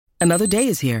Another day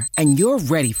is here, and you're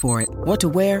ready for it. What to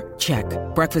wear? Check.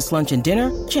 Breakfast, lunch, and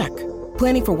dinner? Check.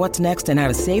 Planning for what's next and how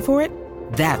to save for it?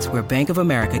 That's where Bank of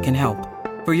America can help.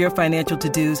 For your financial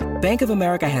to-dos, Bank of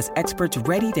America has experts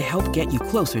ready to help get you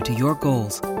closer to your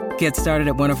goals. Get started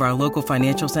at one of our local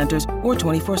financial centers or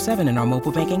 24/7 in our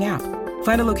mobile banking app.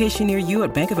 Find a location near you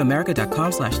at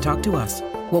bankofamerica.com/talktous.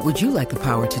 What would you like the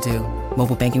power to do?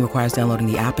 Mobile banking requires downloading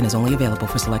the app and is only available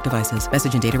for select devices.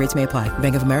 Message and data rates may apply.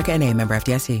 Bank of America N.A., member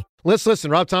FDIC. Let's listen.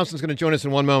 Rob Thompson's going to join us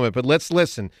in one moment, but let's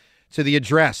listen to the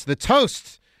address, the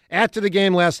toast after the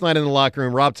game last night in the locker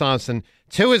room. Rob Thompson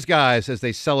to his guys as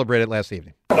they celebrated last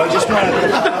evening. I just want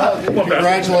to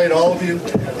congratulate all of you.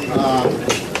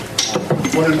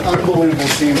 What an unbelievable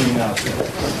team we have.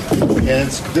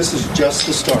 And this is just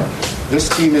the start. This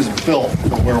team is built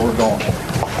for where we're going.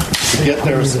 To get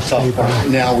there is the tough part.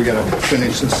 Now we got to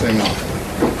finish this thing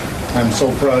off. I'm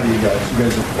so proud of you guys. You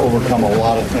guys have overcome a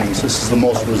lot of things. This is the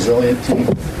most resilient team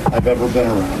I've ever been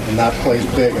around, and that plays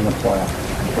big in the playoff.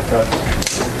 Okay?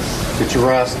 Get your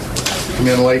rest. Come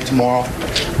in late tomorrow.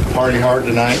 Party hard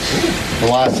tonight. The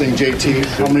last thing, JT,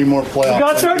 how many more playoffs?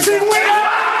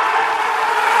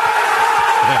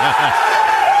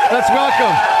 Let's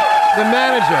welcome the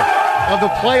manager of the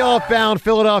playoff-bound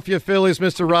Philadelphia Phillies,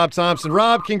 Mr. Rob Thompson.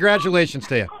 Rob, congratulations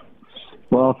to you.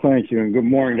 Well, thank you, and good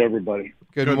morning to everybody.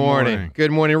 Good morning.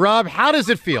 Good morning. Rob, how does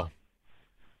it feel?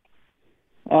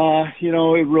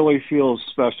 It really feels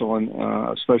special, and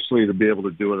especially to be able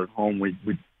to do it at home. We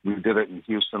did it in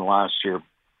Houston last year.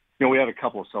 We had a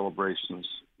couple of celebrations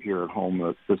here at home,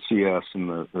 the CS and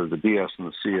the DS and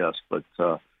the CS, but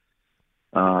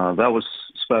that was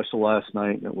special last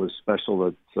night, and it was special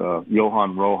that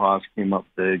Johan Rojas came up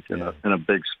big in a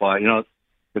big spot.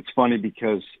 It's funny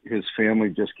because his family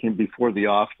just came before the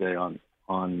off day on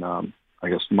I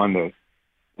guess Monday.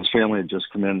 His family had just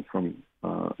come in from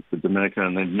the Dominican,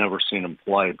 and they'd never seen him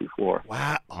play before.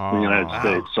 Wow! In the United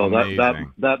States. So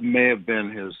that may have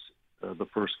been his the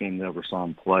first game they ever saw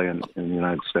him play in the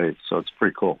United States. So it's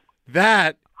pretty cool.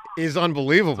 That is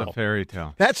unbelievable. It's a fairy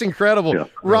tale. That's incredible. Yeah.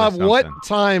 Rob, what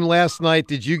time last night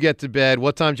did you get to bed?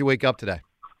 What time did you wake up today?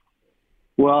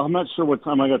 Well, I'm not sure what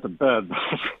time I got to bed.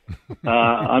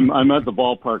 I'm at the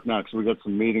ballpark now because we got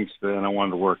some meetings today, and I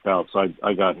wanted to work out, so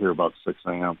I got here about 6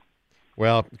 a.m.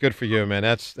 Well, good for you, man.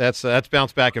 That's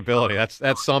bounce back ability.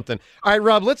 That's something. All right,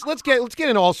 Rob. Let's get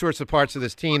into all sorts of parts of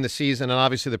this team, the season, and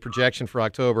obviously the projection for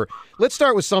October. Let's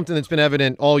start with something that's been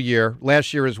evident all year,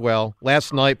 last year as well.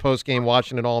 Last night, post game,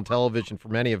 watching it all on television for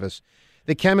many of us,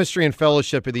 the chemistry and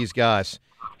fellowship of these guys.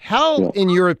 How, in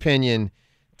your opinion,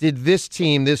 did this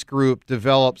team, this group,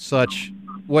 develop such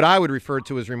what I would refer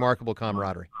to as remarkable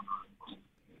camaraderie?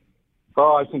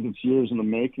 Oh, I think it's years in the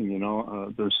making.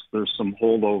 There's some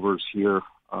holdovers here,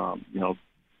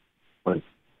 like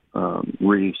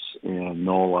Reese and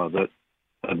Nola that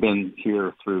have been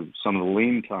here through some of the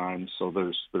lean times. So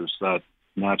there's that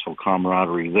natural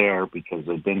camaraderie there because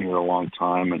they've been here a long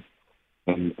time,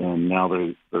 and now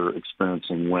they're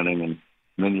experiencing winning, and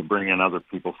then you bring in other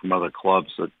people from other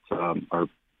clubs that are.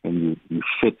 And you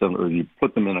fit them, or you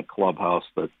put them in a clubhouse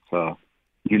that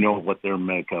you know what their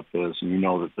makeup is, and you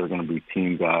know that they're going to be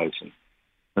team guys,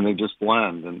 and they just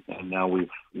blend. And now we've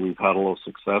had a little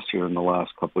success here in the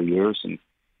last couple of years, and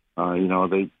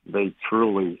they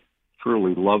truly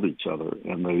love each other,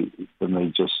 and they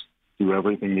just do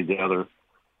everything together.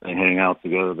 They hang out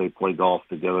together. They play golf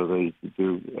together. They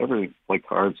do everything. Play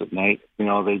cards at night.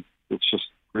 It's just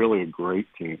really a great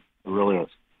team. It really is.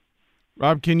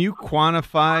 Rob, can you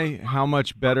quantify how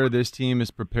much better this team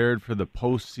is prepared for the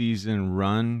postseason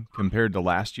run compared to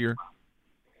last year?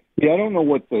 Yeah, I don't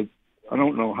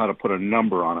know how to put a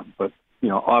number on it, but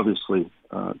obviously,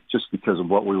 just because of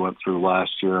what we went through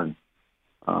last year, and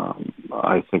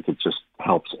I think it just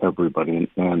helps everybody.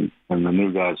 And the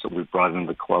new guys that we've brought into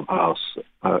the clubhouse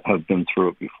have been through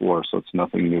it before, so it's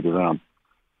nothing new to them.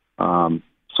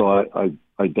 So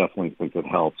I definitely think it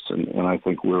helps, and I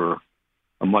think we're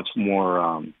a much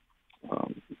more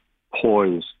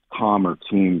poised, calmer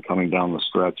team coming down the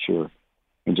stretch here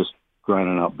and just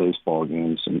grinding out baseball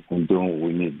games and doing what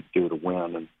we need to do to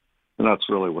win. And that's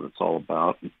really what it's all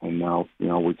about. And now,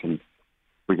 we can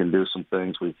do some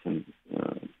things. We can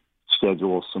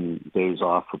schedule some days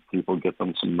off for people, get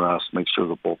them some rest, make sure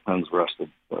the bullpen's rested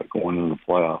going into the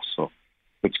playoffs. So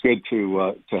it's good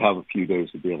to have a few days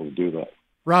to be able to do that.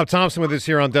 Rob Thompson with us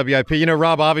here on WIP.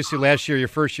 Rob, obviously last year, your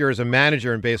first year as a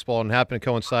manager in baseball, and happened to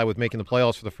coincide with making the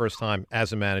playoffs for the first time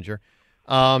as a manager.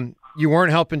 You weren't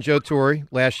helping Joe Torre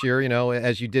last year,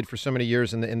 as you did for so many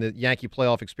years in the Yankee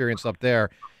playoff experience up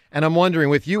there. And I'm wondering,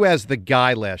 with you as the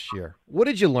guy last year, what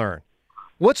did you learn?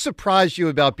 What surprised you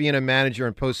about being a manager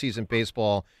in postseason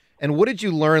baseball, and what did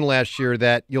you learn last year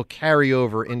that you'll carry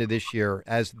over into this year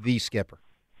as the skipper?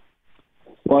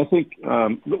 Well, I think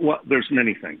there's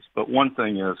many things, but one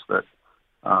thing is that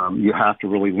you have to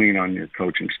really lean on your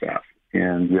coaching staff,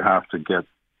 and you have to get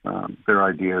their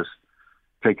ideas,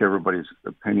 take everybody's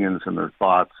opinions and their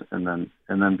thoughts, and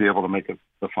then be able to make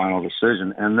the final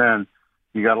decision. And then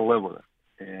you got to live with it.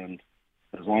 And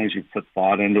as long as you put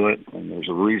thought into it, and there's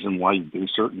a reason why you do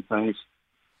certain things,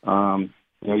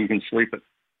 you can sleep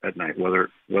at night, whether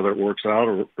it works out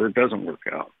or it doesn't work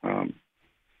out.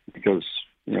 Because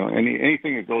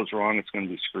anything that goes wrong, it's going to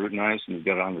be scrutinized, and you've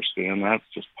got to understand that.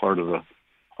 It's just part of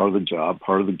the job,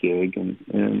 part of the gig, and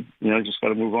just got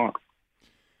to move on.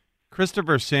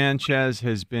 Christopher Sanchez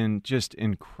has been just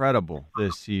incredible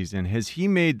this season. Has he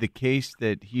made the case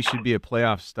that he should be a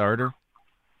playoff starter?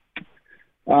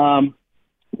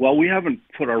 Well, we haven't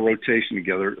put our rotation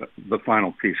together, the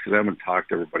final piece, because I haven't talked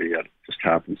to everybody yet. It just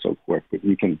happened so quick. But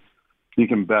you can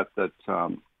bet that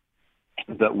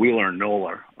that Wheeler and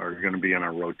Nola are going to be in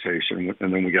our rotation,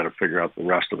 and then we got to figure out the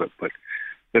rest of it. But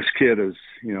this kid is,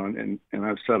 and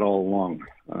I've said all along,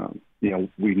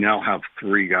 we now have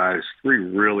three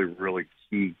really, really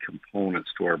key components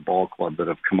to our ball club that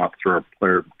have come up through our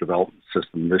player development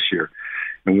system this year.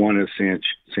 And one is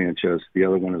Sanchez, the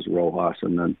other one is Rojas,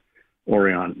 and then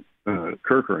Ryan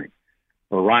Kirkering.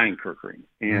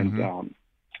 And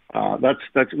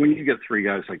that's when you get three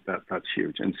guys like that, that's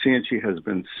huge. And Sanchez has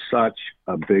been such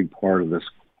a big part of this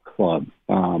club,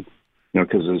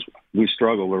 because we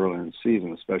struggled early in the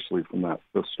season, especially from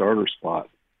the starter spot.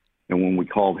 And when we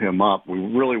called him up, we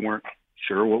really weren't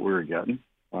sure what we were getting.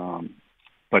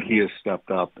 But he has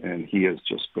stepped up, and he has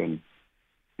just been,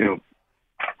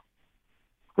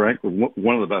 frankly,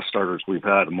 one of the best starters we've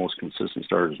had, the most consistent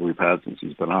starters we've had since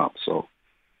he's been up. So,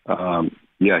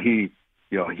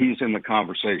 he's in the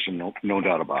conversation, no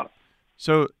doubt about it.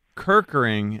 So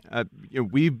Kirkering,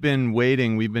 we've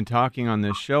been talking on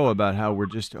this show about how we're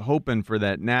just hoping for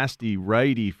that nasty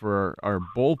righty for our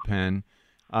bullpen.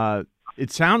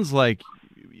 It sounds like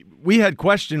we had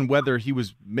questioned whether he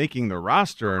was making the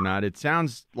roster or not. It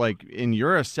sounds like in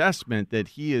your assessment that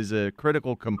he is a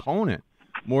critical component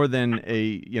more than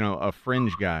a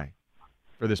fringe guy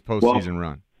for this postseason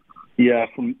run. Yeah,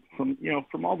 from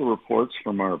all the reports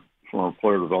from our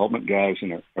player development guys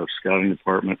and our scouting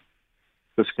department,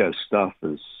 this guy's stuff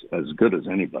is as good as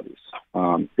anybody's.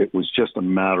 It was just a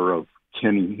matter of,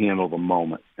 can he handle the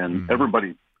moment? And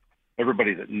everybody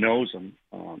that knows him,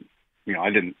 I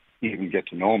didn't even get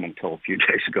to know him until a few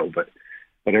days ago, but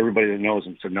everybody that knows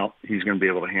him said, no, he's going to be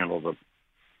able to handle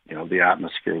the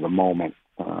atmosphere, the moment,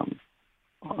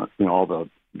 all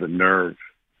the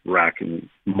nerve-wracking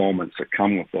moments that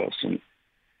come with this.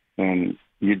 And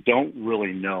you don't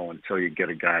really know until you get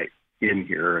a guy in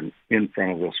here and in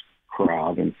front of this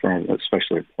crowd,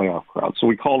 especially a playoff crowd. So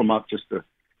we called him up just to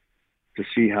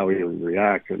see how he would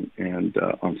react. And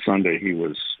on Sunday, he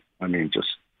was, just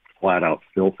flat out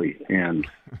filthy. And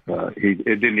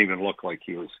it didn't even look like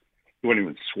he wasn't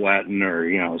even sweating, or,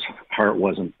 his heart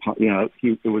wasn't,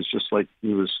 it was just like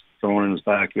he was throwing in his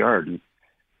backyard.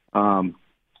 And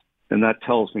that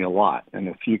tells me a lot. And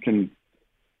if you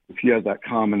have that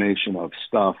combination of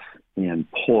stuff and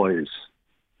poise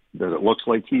that it looks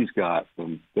like he's got,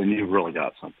 then you've really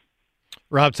got something.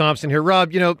 Rob Thomson here.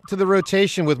 Rob, to the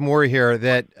rotation with Maury here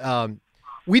that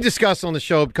we discussed on the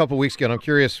show a couple weeks ago, and I'm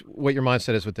curious what your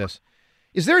mindset is with this.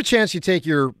 Is there a chance you take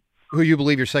who you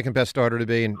believe your second best starter to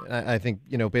be, and I think,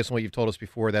 based on what you've told us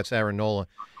before, that's Aaron Nola.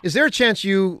 Is there a chance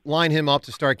you line him up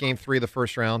to start Game 3 of the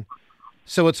first round?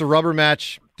 So it's a rubber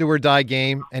match, do-or-die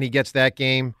game, and he gets that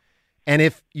game. And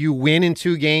if you win in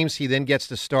 2 games, he then gets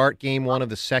to start Game 1 of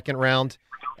the second round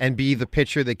and be the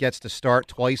pitcher that gets to start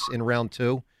twice in round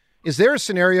 2. Is there a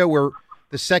scenario where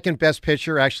the second best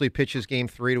pitcher actually pitches Game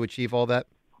 3 to achieve all that?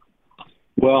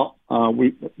 Well,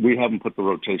 we haven't put the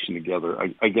rotation together.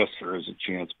 I guess there is a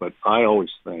chance, but I always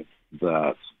think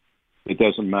that it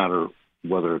doesn't matter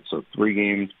whether it's a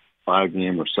 3-game,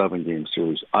 5-game, or 7-game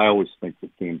series. I always think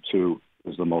that Game 2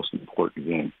 is the most important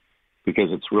game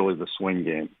because it's really the swing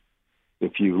game.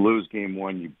 If you lose Game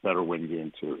 1, you better win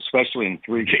Game 2, especially in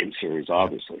 3-game series,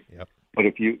 obviously. Yep. But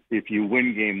if you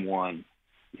win Game 1,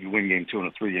 you win Game 2 in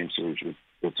a 3-game series,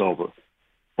 it's over.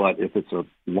 But if it's a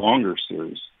longer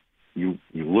series, you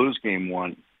lose Game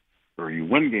 1, or you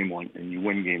win Game 1 and you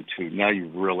win Game 2. Now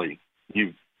you're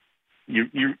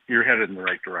headed in the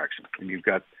right direction, and you've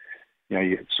got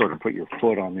you sort of put your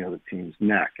foot on the other team's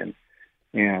neck, and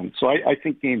so I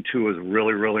think Game 2 is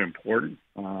really, really important.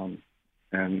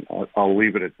 And I'll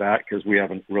leave it at that because we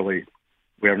haven't really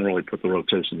we haven't really put the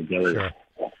rotation together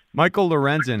yet. Michael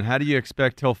Lorenzen, how do you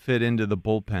expect he'll fit into the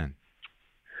bullpen?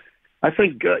 I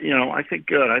think good. I think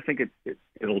good. I think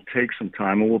it'll take some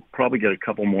time, and we'll probably get a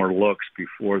couple more looks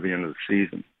before the end of the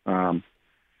season.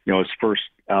 His first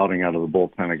outing out of the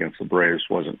bullpen against the Braves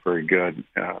wasn't very good,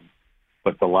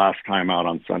 but the last time out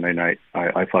on Sunday night,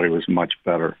 I thought he was much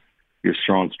better. He was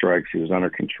throwing strikes. He was under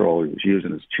control. He was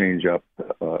using his changeup.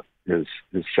 His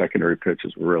secondary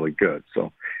pitches were really good.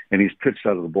 So, and he's pitched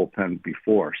out of the bullpen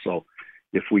before. So,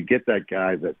 if we get that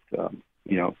guy that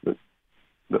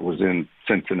that was in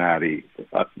Cincinnati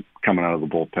coming out of the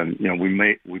bullpen,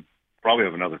 we probably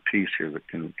have another piece here that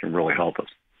can really help us.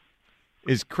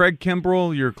 Is Craig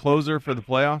Kimbrell your closer for the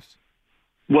playoffs?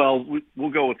 Well, we'll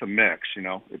go with a mix.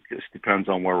 It just depends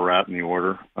on where we're at in the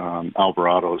order.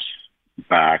 Alvarado's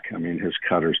back. I mean, his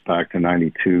cutter's back to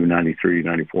 92, 93,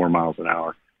 94 miles an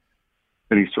hour,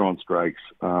 and he's throwing strikes.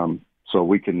 So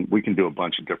we can do a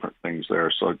bunch of different things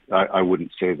there. So I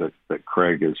wouldn't say that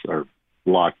Craig is our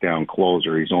lockdown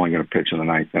closer. He's only going to pitch in the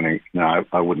ninth inning. No,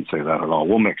 I wouldn't say that at all.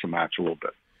 We'll mix and match a little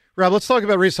bit. Rob, let's talk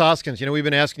about Rhys Hoskins. We've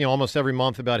been asking you almost every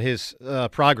month about his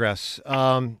progress.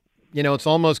 It's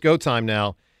almost go time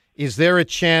now. Is there a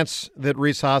chance that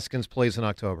Rhys Hoskins plays in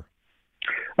October?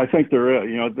 I think there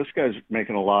is. This guy's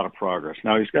making a lot of progress.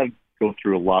 Now, he's got to go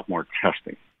through a lot more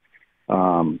testing,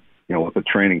 with the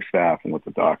training staff and with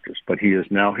the doctors. But he is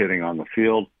now hitting on the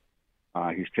field.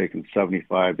 He's taken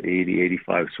 75, 80,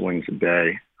 85 swings a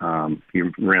day. He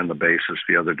ran the bases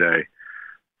the other day.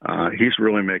 He's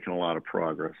really making a lot of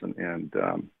progress, and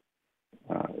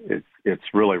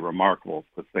it's really remarkable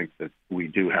to think that we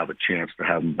do have a chance to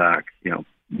have him back,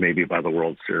 maybe by the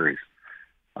World Series.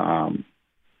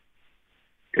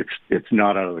 It's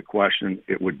not out of the question.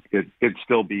 It'd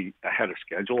still be ahead of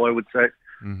schedule, I would say,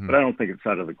 but I don't think it's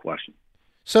out of the question.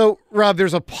 So, Rob,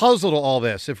 there's a puzzle to all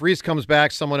this. If Rhys comes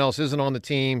back, someone else isn't on the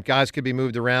team, guys could be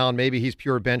moved around. Maybe he's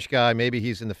pure bench guy. Maybe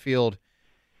he's in the field.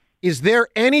 Is there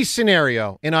any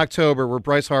scenario in October where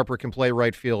Bryce Harper can play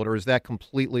right field, or is that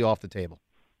completely off the table?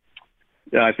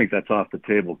 Yeah, I think that's off the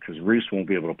table because Rhys won't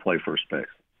be able to play first base.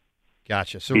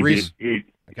 Gotcha. So Rhys...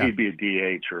 He'd be a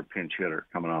DH or a pinch hitter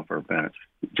coming off our bench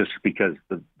just because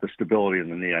the stability in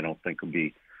the knee I don't think will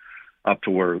be up to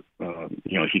where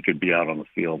he could be out on the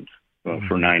field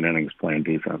for 9 innings playing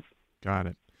defense. Got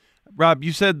it. Rob,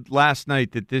 you said last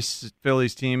night that this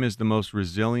Phillies team is the most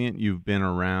resilient you've been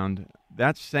around.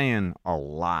 That's saying a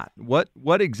lot.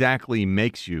 What exactly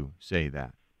makes you say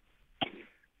that?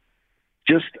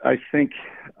 Just, I think,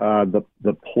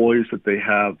 the poise that they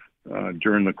have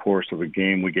during the course of a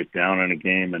game. We get down in a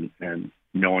game and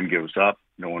no one gives up.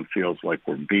 No one feels like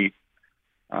we're beat.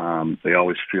 They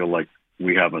always feel like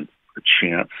we have a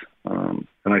chance.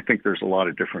 And I think there's a lot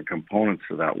of different components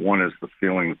to that. One is the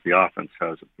feeling that the offense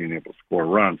has of being able to score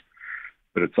runs,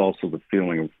 but it's also the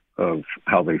feeling of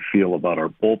how they feel about our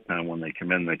bullpen. When they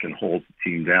come in, they can hold the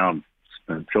team down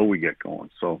until we get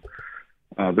going. So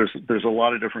there's a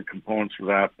lot of different components to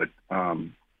that, but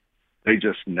they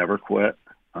just never quit.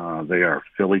 They are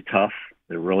Philly tough.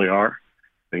 They really are.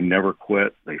 They never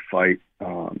quit. They fight.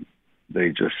 They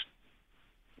just,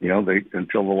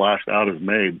 until the last out is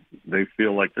made, they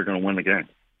feel like they're going to win the game.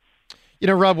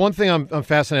 Rob, one thing I'm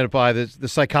fascinated by is the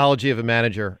psychology of a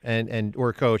manager and or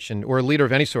a coach or a leader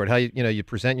of any sort. How you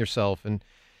present yourself, and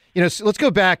so let's go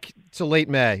back to late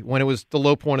May when it was the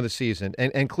low point of the season,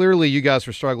 and clearly you guys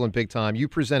were struggling big time. You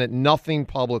presented nothing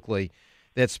publicly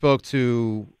that spoke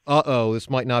to this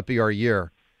might not be our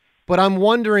year. But I'm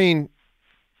wondering,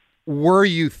 were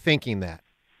you thinking that?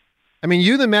 I mean,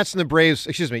 you, the Mets, and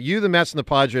the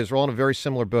Padres are all in a very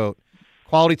similar boat.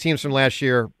 Quality teams from last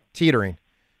year teetering.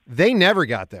 They never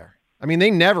got there. I mean,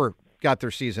 they never got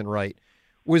their season right.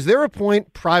 Was there a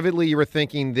point privately you were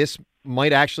thinking this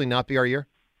might actually not be our year?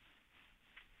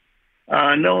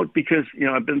 No, because,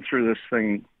 I've been through this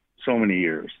thing so many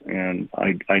years, and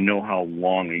I know how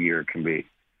long a year can be.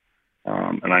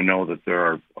 And I know that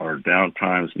there are down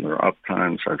times and there are up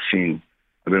times. I've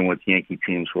been with Yankee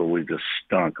teams where we just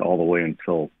stunk all the way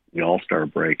until the All-Star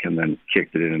break and then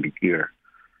kicked it into gear.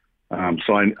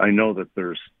 So I know that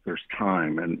there's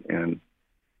time, and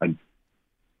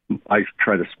I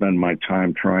try to spend my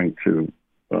time trying to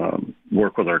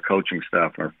work with our coaching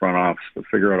staff and our front office to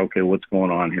figure out, okay, what's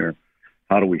going on here?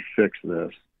 How do we fix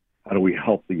this? How do we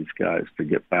help these guys to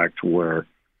get back to where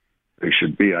they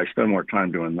should be? I spend more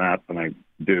time doing that than I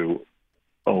do,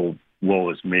 woe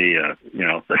is me,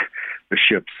 the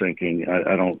ship's sinking.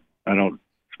 I don't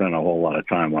spend a whole lot of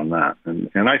time on that. And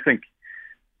I think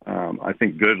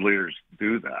good leaders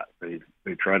do that.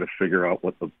 They try to figure out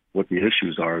what the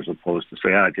issues are as opposed to say,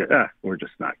 we're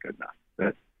just not good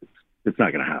enough. it's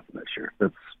not going to happen this year.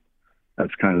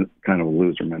 That's kind of a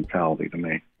loser mentality to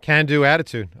me. Can-do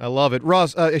attitude. I love it.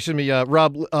 Ross,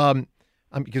 Rob,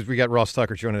 because we got Ross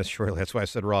Tucker joining us shortly. That's why I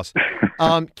said Ross.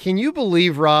 Can you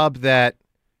believe, Rob, that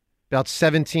about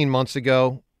 17 months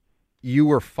ago, you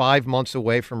were 5 months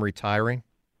away from retiring?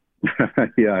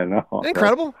 Yeah, I know. Isn't that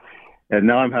incredible? And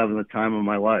now I'm having the time of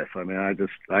my life. I mean, I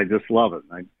just love it.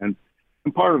 And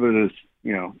part of it is,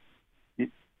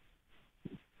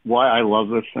 why I love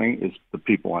this thing is the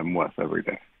people I'm with every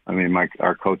day. I mean,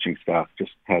 our coaching staff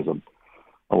just has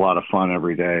a lot of fun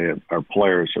every day. Our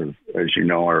players are, as you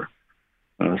know, are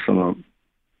some of the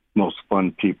most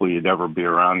fun people you'd ever be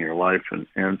around in your life.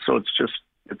 And so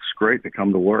it's great to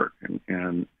come to work.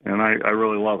 And I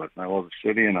really love it. And I love the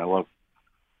city, and I love,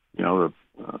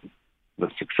 the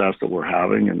success that we're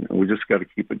having, and we just got to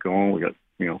keep it going. We got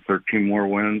 13 more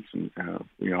wins, and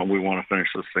we want to finish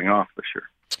this thing off this year.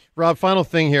 Rob, final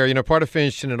thing here. Part of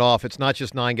finishing it off, it's not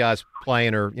just 9 guys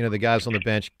playing or the guys on the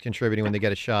bench contributing when they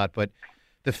get a shot, but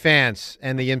the fans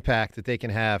and the impact that they can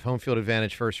have. Home field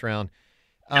advantage first round.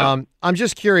 I'm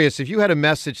just curious if you had a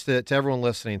message to everyone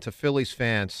listening, to Phillies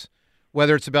fans,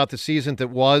 whether it's about the season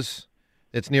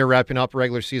that's near wrapping up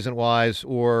regular season wise,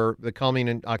 or the coming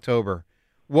in October.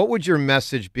 What would your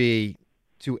message be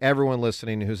to everyone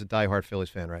listening who's a diehard Phillies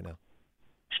fan right now?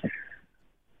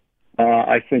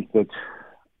 I think that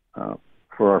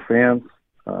for our fans,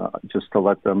 just to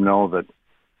let them know that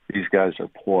these guys are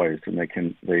poised, and they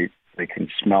can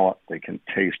smell it, they can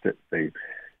taste it.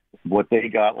 What they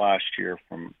got last year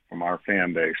from our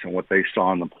fan base and what they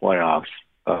saw in the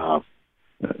playoffs,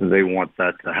 they want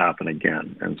that to happen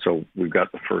again. And so we've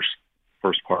got the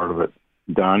first part of it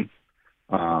done.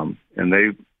 And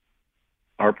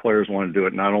our players want to do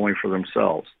it not only for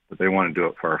themselves, but they want to do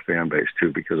it for our fan base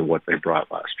too, because of what they brought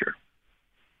last year.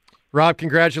 Rob,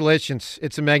 congratulations.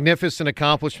 It's a magnificent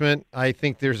accomplishment. I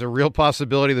think there's a real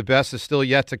possibility the best is still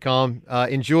yet to come.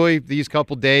 Enjoy these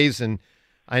couple days, and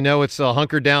I know it's a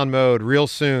hunker down mode real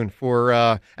soon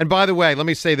and by the way, let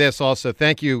me say this also.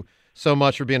 Thank you so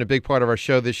much for being a big part of our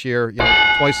show this year,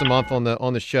 twice a month on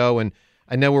the show. And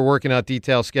I know we're working out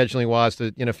details scheduling wise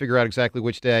to, figure out exactly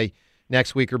which day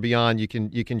next week or beyond you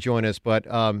can join us. But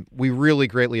we really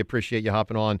greatly appreciate you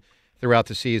hopping on throughout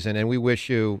the season, and we wish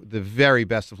you the very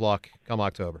best of luck come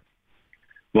October.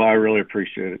 Well, I really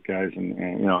appreciate it, guys. And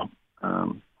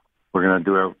we're going to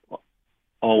do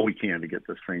all we can to get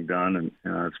this thing done. And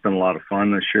it's been a lot of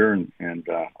fun this year, and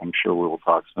I'm sure we will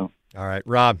talk soon. All right,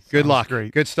 Rob, good luck.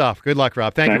 Great. Good stuff. Good luck,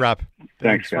 Rob. Thank you, Rob.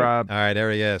 Thanks, Rob. All right,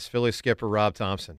 there he is, Philly skipper Rob Thomson.